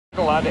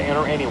allowed to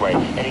enter anyway,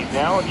 and he's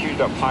now accused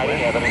of hiding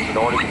evidence in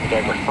order to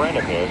protect a friend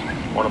of his,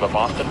 one of the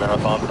Boston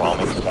Marathon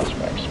bombing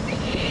suspects.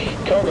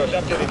 Kogo's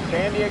updated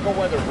San Diego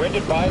weather. Wind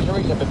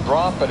advisories have been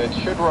dropped, but it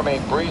should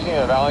remain breezy in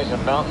the valleys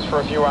and mountains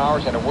for a few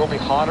hours, and it will be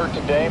hotter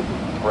today.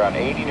 Around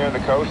 80 near the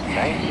coast,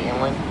 90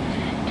 inland.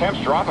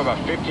 Temps drop about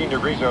 15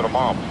 degrees though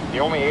tomorrow. The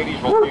only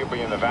 80s will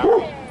be in the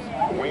valleys.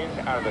 Winds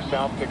out of the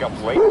south pick up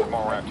late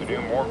tomorrow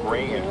afternoon. More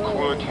gray and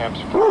cooler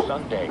temps for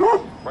Sunday.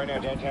 Right now,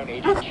 downtown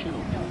 82.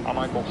 I'm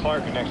Michael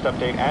Clark. Your next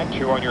update at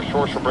 2 on your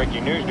source for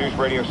breaking news, News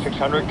Radio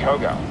 600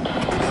 Kogo.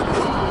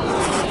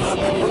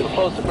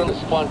 Close to the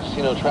Sequan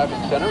Casino Traffic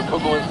Center.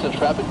 Kogo Instant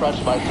Traffic brought to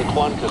you by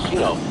Sequan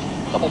Casino.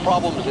 Couple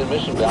problems in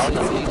Mission Valley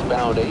on the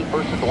eastbound 8.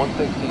 First at the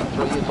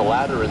 163, it's a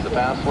ladder in the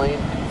fast lane.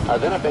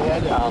 Then up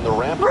ahead on the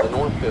ramp to the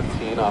north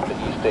 15 off the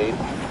east 8.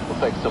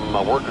 Looks like some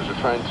workers are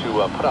trying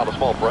to put out a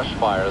small brush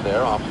fire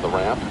there off the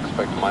ramp.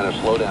 Expect a minor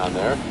slowdown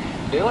there.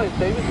 Daylight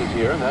savings is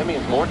here, and that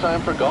means more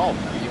time for golf.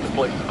 You can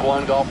play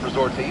Sequan Golf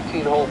Resort's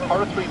 18-hole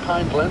par 3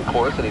 Pine Glen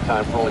course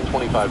anytime for only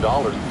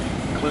 $25,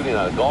 including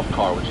a golf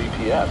car with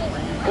GPS.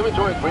 Come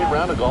enjoy a great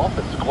round of golf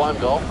at Sequan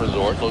Golf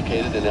Resort,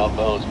 located in El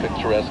Cajon's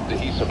picturesque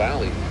Dehesa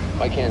Valley.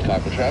 Mike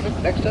Hancock for traffic.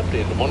 Next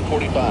update at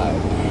 1:45.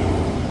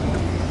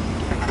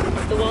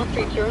 The Wall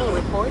Street Journal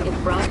report is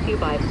brought to you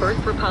by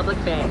First Republic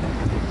Bank.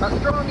 A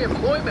strong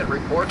employment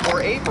report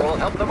for April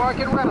helped the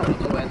market rally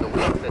to end the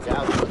week. The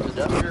Dow Jones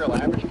Industrial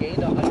Average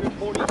gained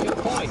 142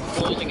 points,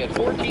 closing at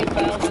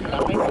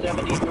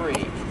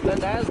 14,973. The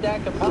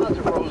Nasdaq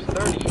Composite rose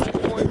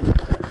 38 points.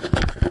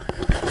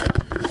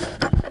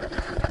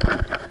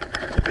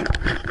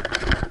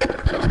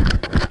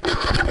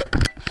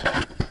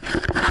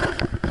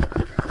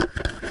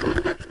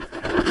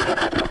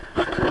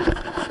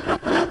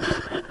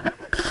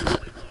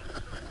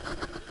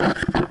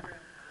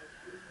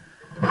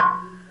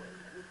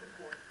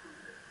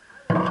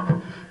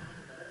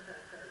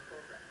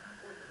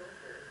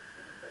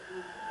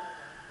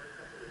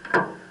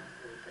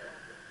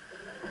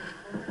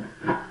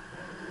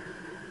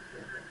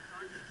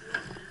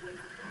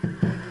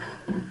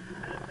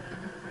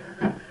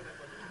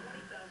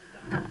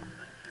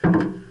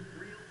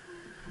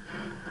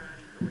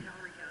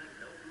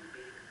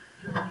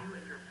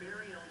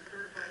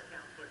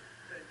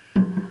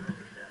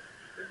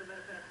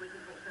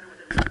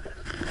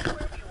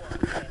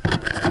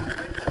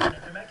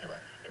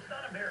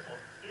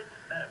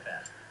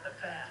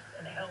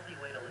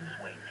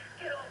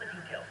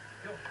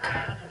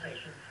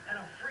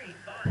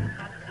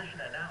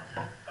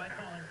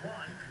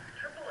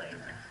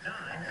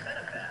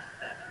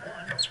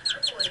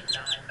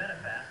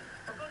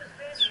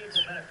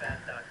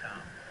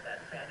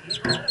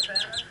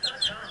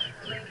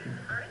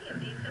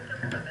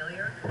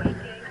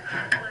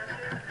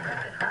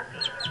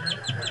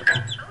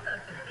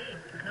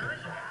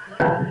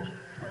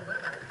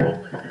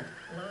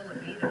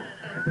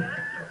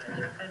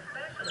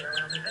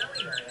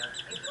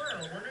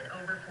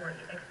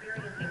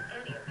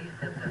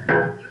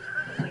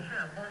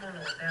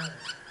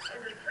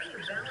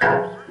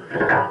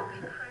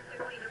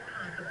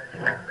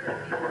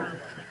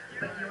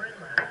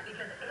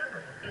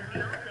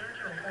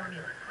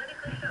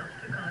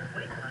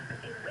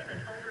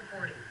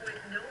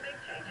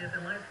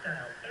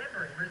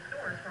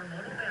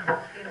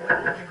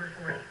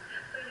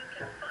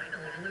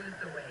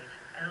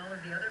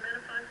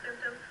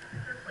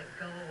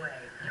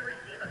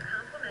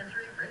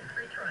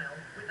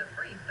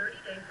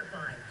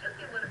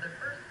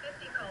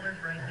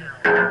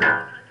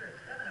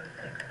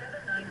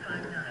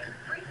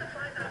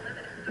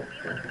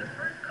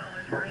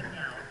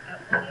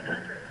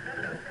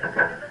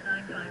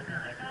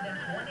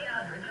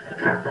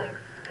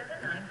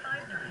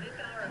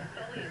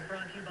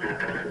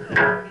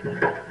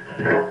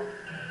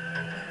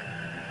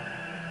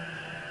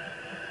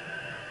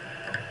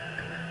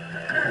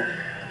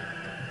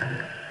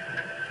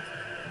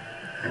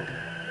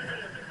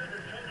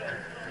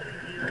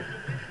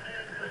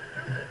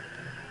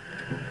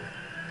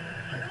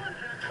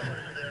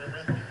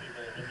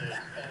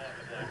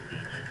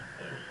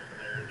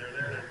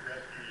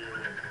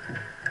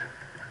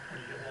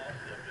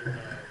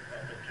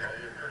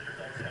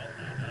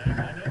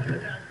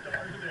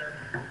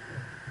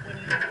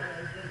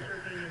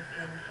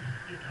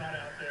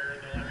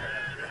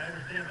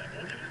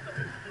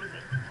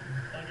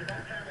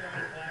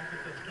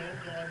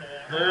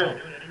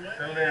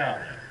 Settle down.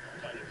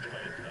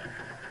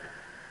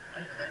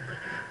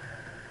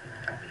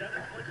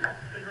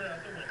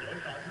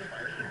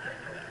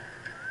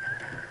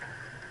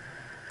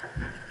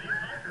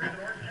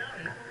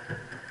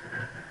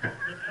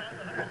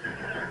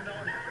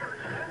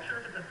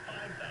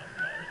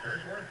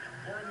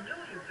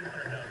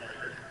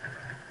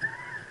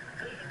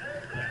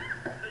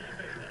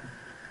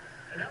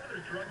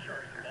 Drug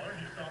charges involved.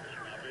 You saw this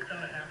round. They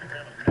found a half a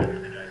gram of meth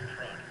in the guy's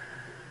trunk.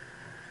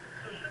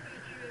 So should these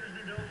teenagers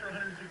be billed for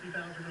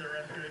 $160,000 for their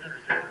rescue?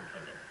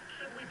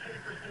 Should we pay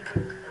for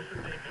stupid, or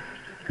should they pay for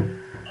stupid?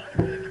 I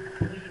think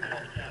we should be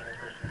held accountable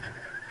personally.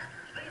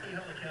 Speaking of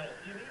held accountable,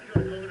 you need to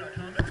go to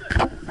Kogo.com.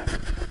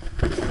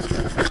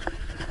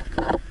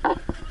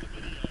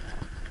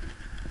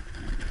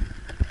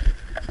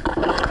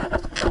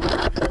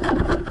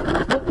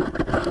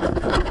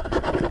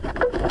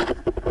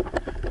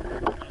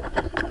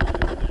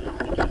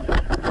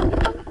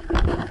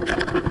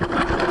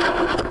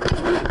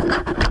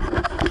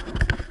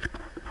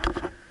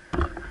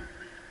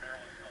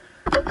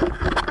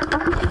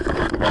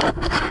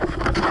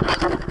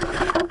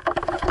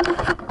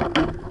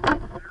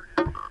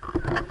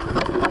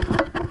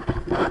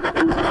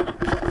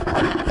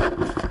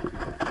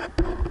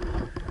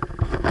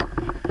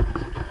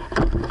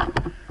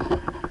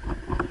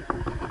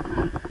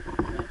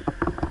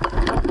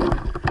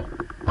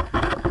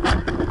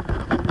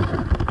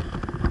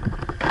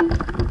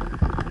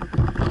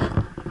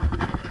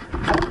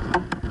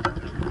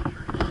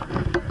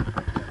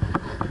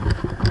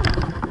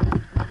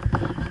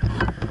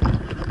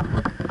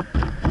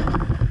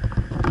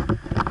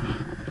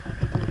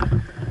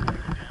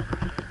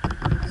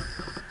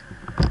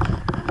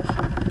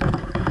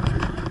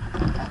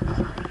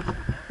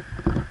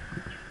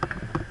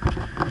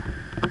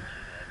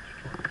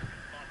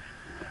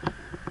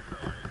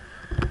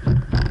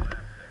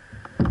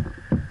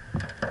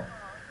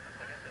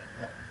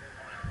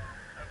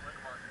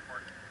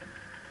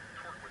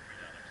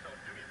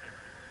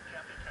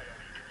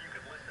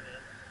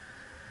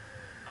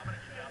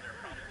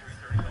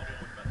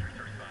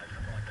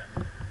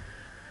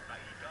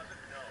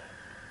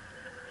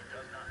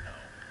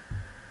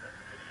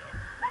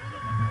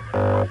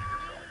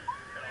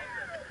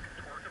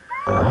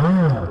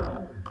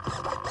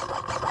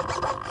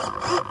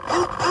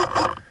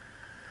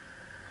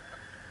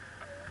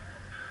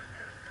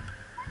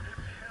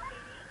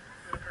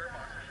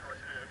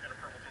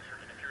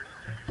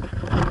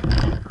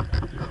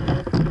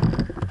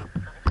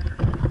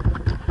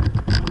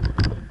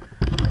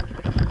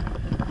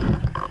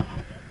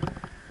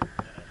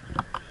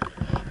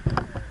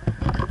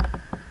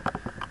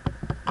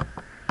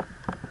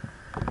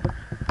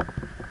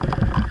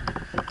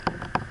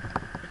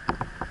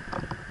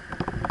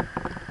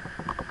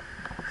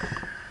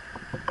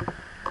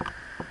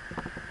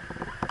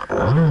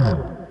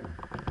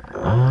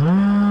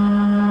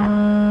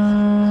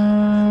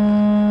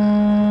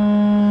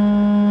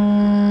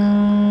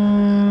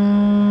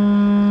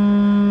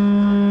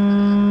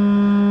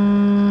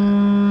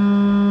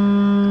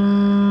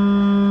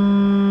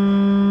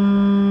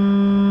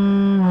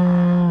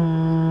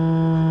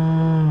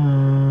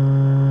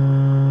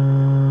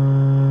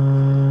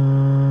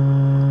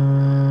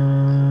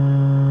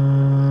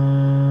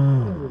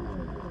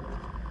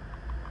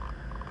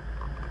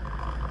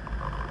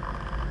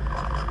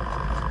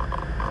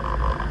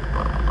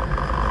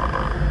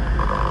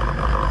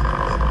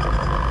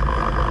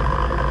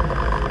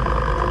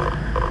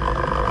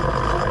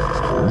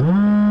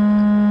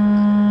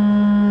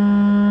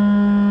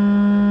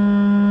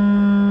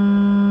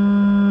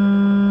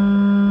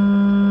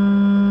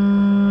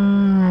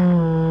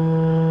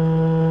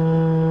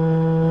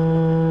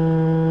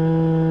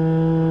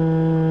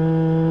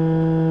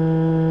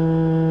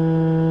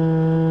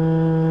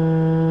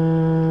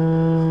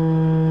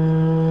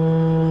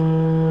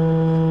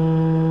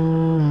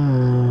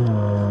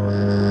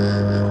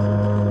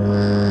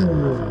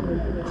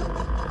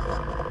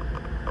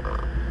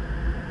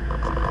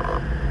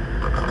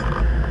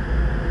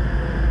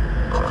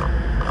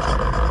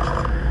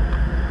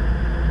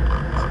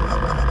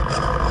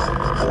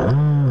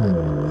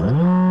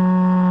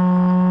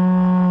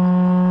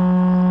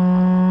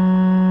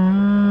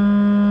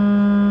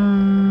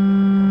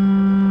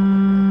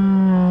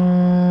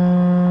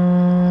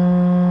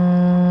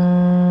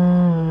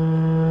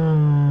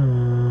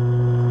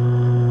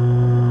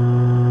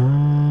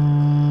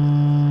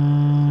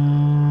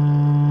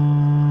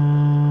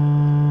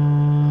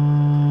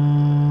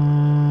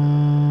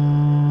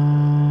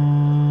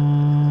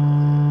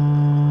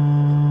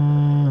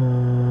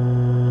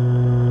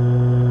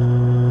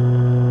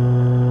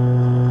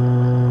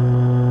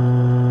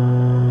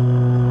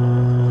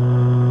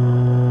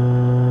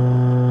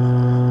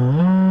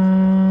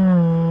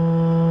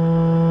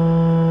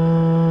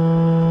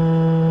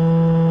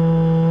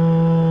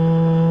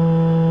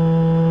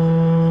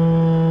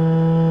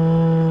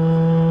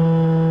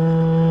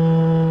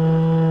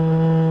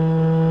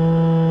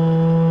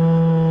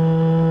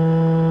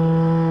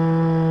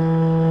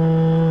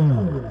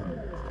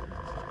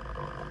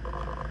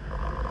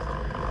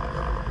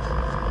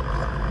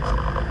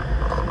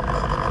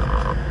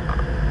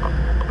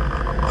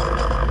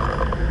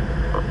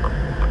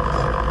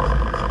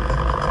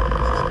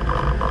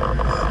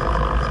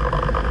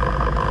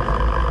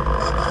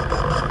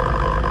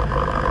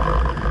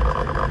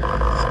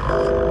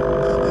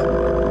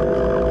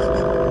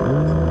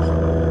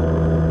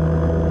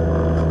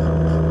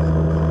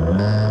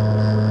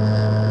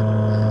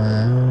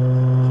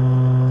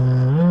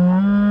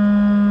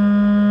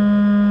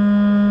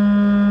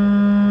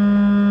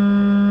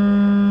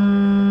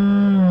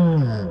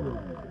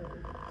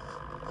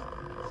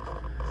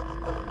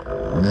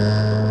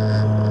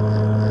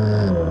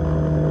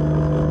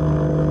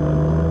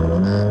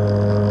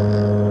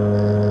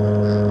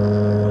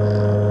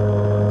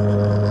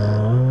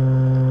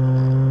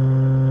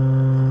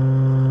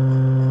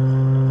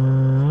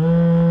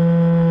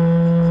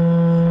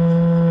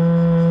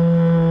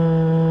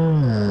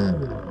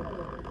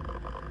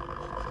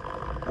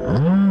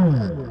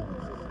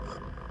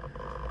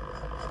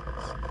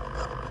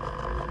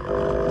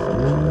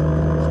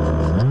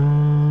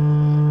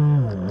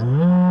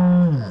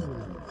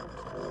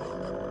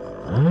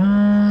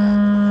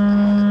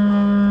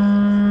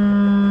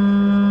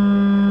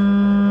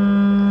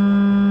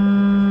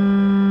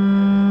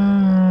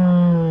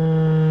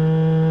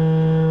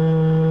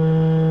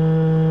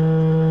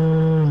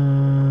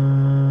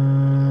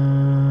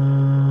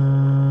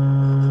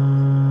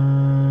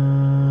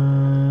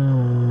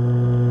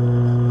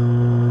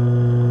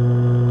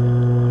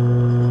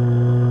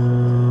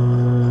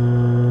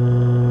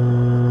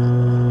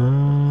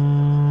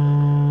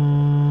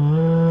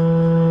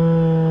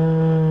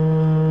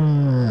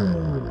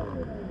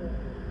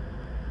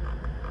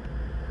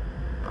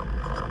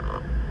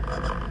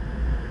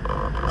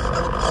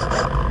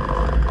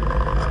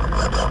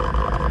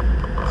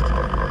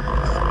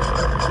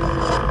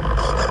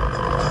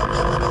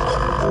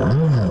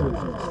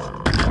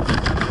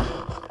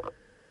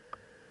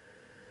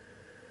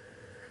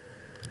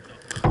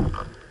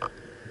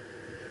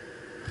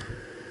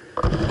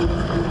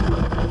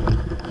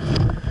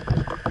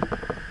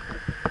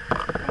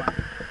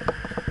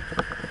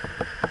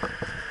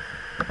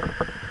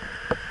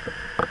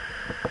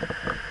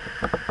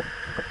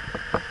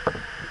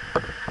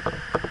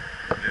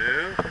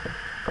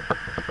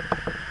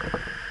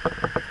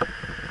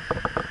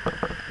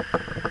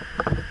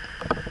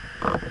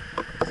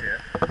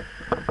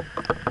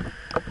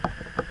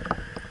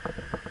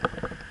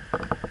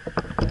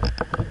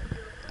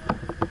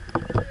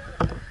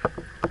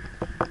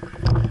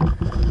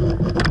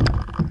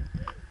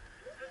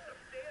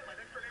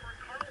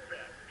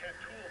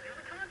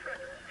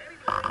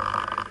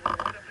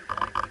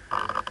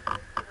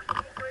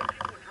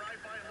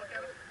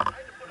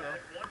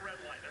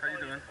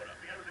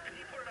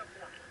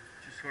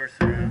 horse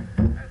around.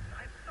 I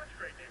have such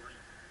great neighbors.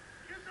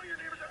 You guys know your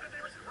neighbors are good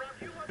neighbors? Rob,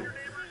 do you love your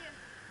neighbors?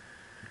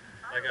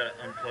 I gotta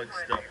unplug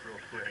stuff real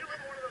quick. Do you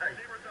remember one of those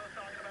neighbors I was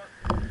talking about?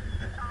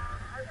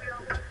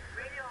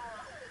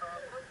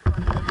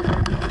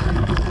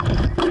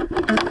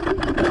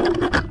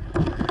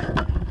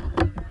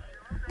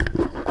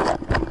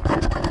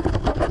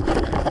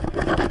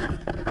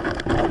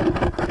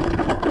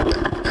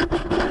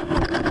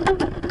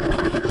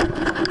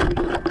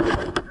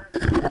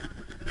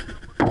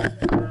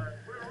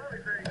 We're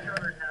always at each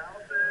other's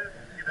houses,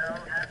 you know,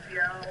 happy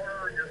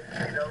hour, just,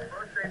 you know,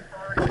 birthday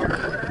party, what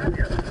have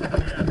you.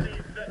 Yeah, see,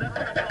 that's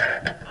what I'm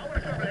talking. I want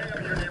to come and hang out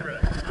in your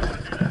neighborhood. I want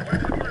to do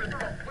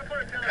that. What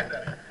part of town is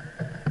that in?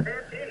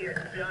 Mantelia.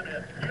 See, I'm in.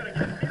 You gotta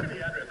give me the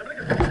address. I'm gonna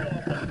get some show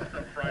up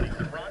on Friday.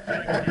 So Rob said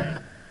I can hang.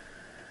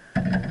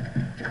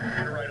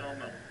 You're right home,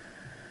 though.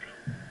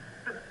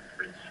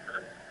 Pretty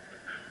sure.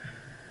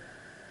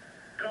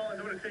 Collins,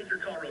 I'm gonna take your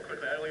call real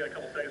quick, man. I only got a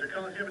couple seconds.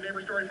 Collins, you have a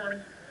neighbor story for me?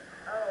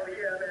 Oh,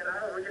 yeah, man.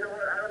 You know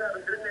what? I don't have a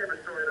good neighbor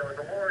story, though. It's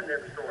a horror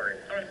neighbor story.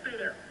 All right, stay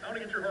there. I want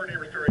to get your horror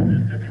neighbor story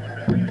in 51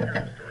 minutes.